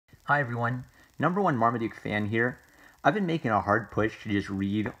Hi everyone, #1 Marmaduke fan here. I've been making a hard push to just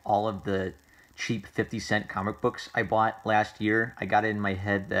read all of the cheap 50-cent comic books I bought last year. I got it in my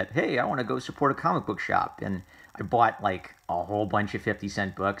head that, hey, I want to go support a comic book shop, and I bought like a whole bunch of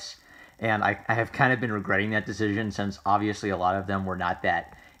 50-cent books, and I have kind of been regretting that decision since obviously a lot of them were not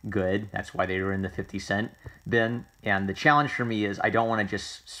that good. That's why they were in the 50-cent bin, and the challenge for me is I don't want to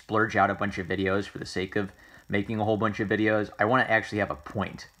just splurge out a bunch of videos for the sake of making a whole bunch of videos. I want to actually have a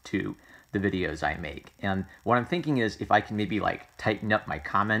point to the videos I make. And what I'm thinking is if I can maybe like tighten up my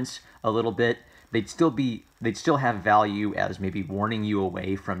comments a little bit, they'd still have value as maybe warning you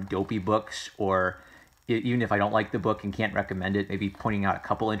away from dopey books, or even if I don't like the book and can't recommend it, maybe pointing out a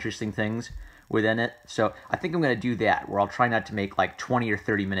couple interesting things within it. So I think I'm going to do that, where I'll try not to make like 20 or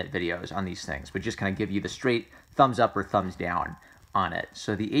 30-minute videos on these things, but just kind of give you the straight thumbs up or thumbs down on it.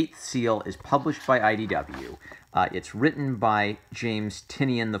 So the Eighth Seal is published by IDW. It's written by James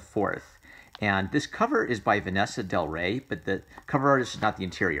Tynion IV. And this cover is by Vanessa Del Rey, but the cover artist is not the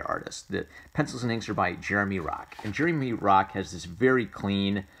interior artist. The pencils and inks are by Jeremy Rock. And Jeremy Rock has this very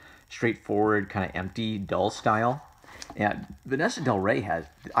clean, straightforward, kind of empty, dull style. And Vanessa Del Rey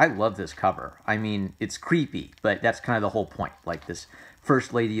I love this cover. I mean, it's creepy, but that's kind of the whole point. Like, this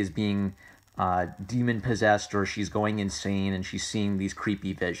first lady is being demon-possessed, or she's going insane, and she's seeing these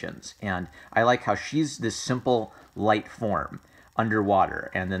creepy visions. And I like how she's this simple, light form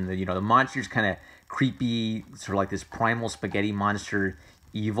underwater, and then the monster's kind of creepy, sort of like this primal spaghetti monster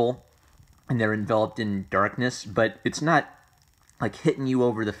evil, and they're enveloped in darkness, but it's not like hitting you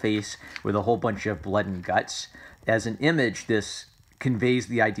over the face with a whole bunch of blood and guts. As an image, this conveys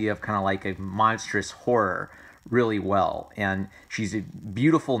the idea of kind of like a monstrous horror really well, and she's a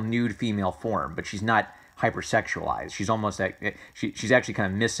beautiful nude female form, but she's not hypersexualized. She's almost like she's actually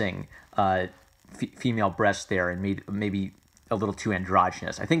kind of missing female breasts there, and maybe a little too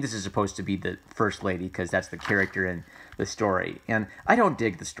androgynous. I think this is supposed to be the first lady because that's the character in the story, and I don't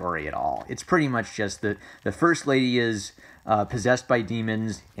dig the story at all. It's pretty much just the first lady is possessed by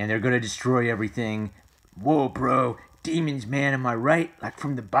demons, and they're going to destroy everything. Whoa, bro. Demons, man, am I right? Like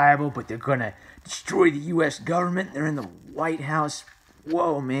from the Bible, but they're going to destroy the U.S. government. They're in the White House.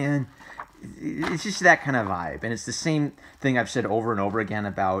 Whoa, man. It's just that kind of vibe. And it's the same thing I've said over and over again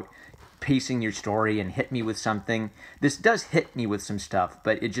about pacing your story and hit me with something. This does hit me with some stuff,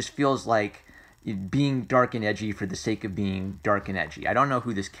 but it just feels like being dark and edgy for the sake of being dark and edgy. I don't know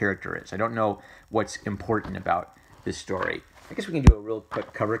who this character is. I don't know what's important about this story. I guess we can do a real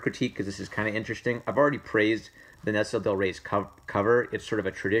quick cover critique because this is kind of interesting. I've already praised Vanessa Del Rey's cover. It's sort of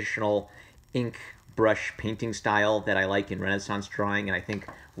a traditional ink brush painting style that I like in Renaissance drawing, and I think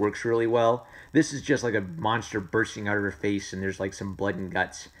works really well. This is just like a monster bursting out of her face, and there's like some blood and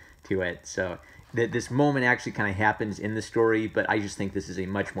guts to it. So this moment actually kind of happens in the story, but I just think this is a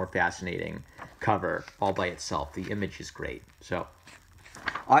much more fascinating cover all by itself. The image is great. So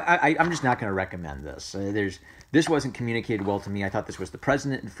I'm just not going to recommend this. This wasn't communicated well to me. I thought this was the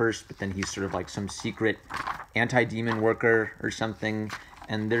president at first, but then he's sort of like some secret anti-demon worker or something.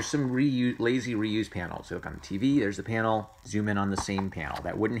 And there's some lazy reuse panels. So look on the TV, there's the panel, zoom in on the same panel.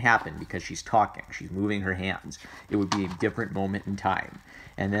 That wouldn't happen because she's talking, she's moving her hands. It would be a different moment in time.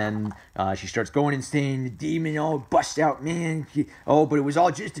 And then she starts going insane, the demon, busts out, man. But it was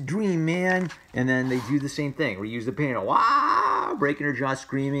all just a dream, man. And then they do the same thing, reuse the panel, wow, breaking her jaw,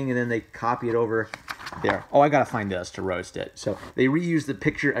 screaming, and then they copy it over there. I gotta find this to roast it. So they reuse the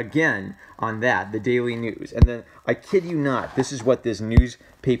picture again on that, the Daily News. And then, I kid you not, this is what this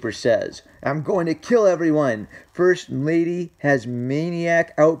newspaper says. I'm going to kill everyone. First lady has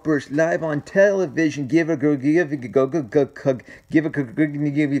maniac outburst live on television. You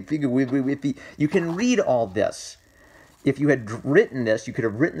can read all this. If you had written this, you could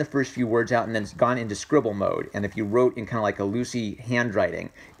have written the first few words out and then gone into scribble mode. And if you wrote in kind of like a loosey handwriting,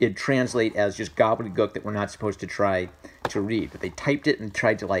 it'd translate as just gobbledygook that we're not supposed to try to read. But they typed it and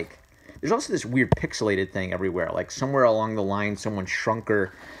tried to like... There's also this weird pixelated thing everywhere. Like somewhere along the line, someone shrunk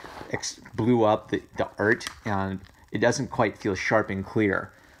or blew up the art, and it doesn't quite feel sharp and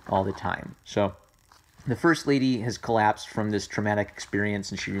clear all the time. So the first lady has collapsed from this traumatic experience,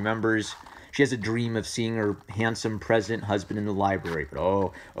 and she remembers... She has a dream of seeing her handsome president husband in the library,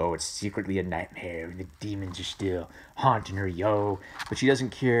 but it's secretly a nightmare, and the demons are still haunting her, But she doesn't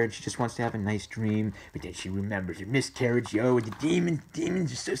care, and she just wants to have a nice dream. But then she remembers her miscarriage, and the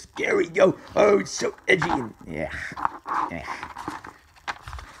demons are so scary, it's so edgy. And,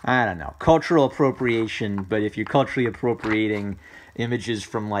 I don't know. Cultural appropriation, but if you're culturally appropriating images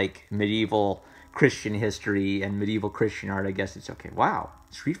from like medieval Christian history and medieval Christian art, I guess it's okay. Wow.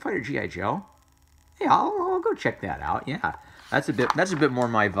 Street Fighter G.I. Joe? Yeah, I'll go check that out. Yeah. That's a bit more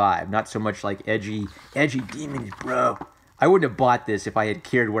my vibe. Not so much like edgy demons, bro. I wouldn't have bought this if I had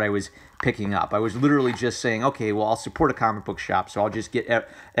cared what I was picking up. I was literally just saying, okay, well, I'll support a comic book shop, so I'll just get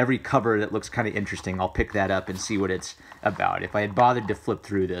every cover that looks kind of interesting. I'll pick that up and see what it's about. If I had bothered to flip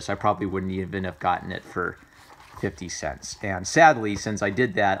through this, I probably wouldn't even have gotten it for 50 cents. And sadly, since I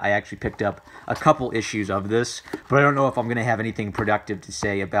did that, I actually picked up a couple issues of this, but I don't know if I'm going to have anything productive to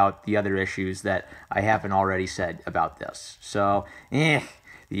say about the other issues that I haven't already said about this. So, the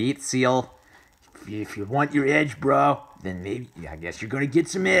 8th seal. If you want your edge, bro, then maybe, I guess you're going to get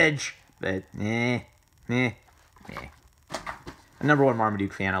some edge. But, I'm #1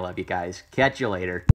 Marmaduke fan. I love you guys. Catch you later.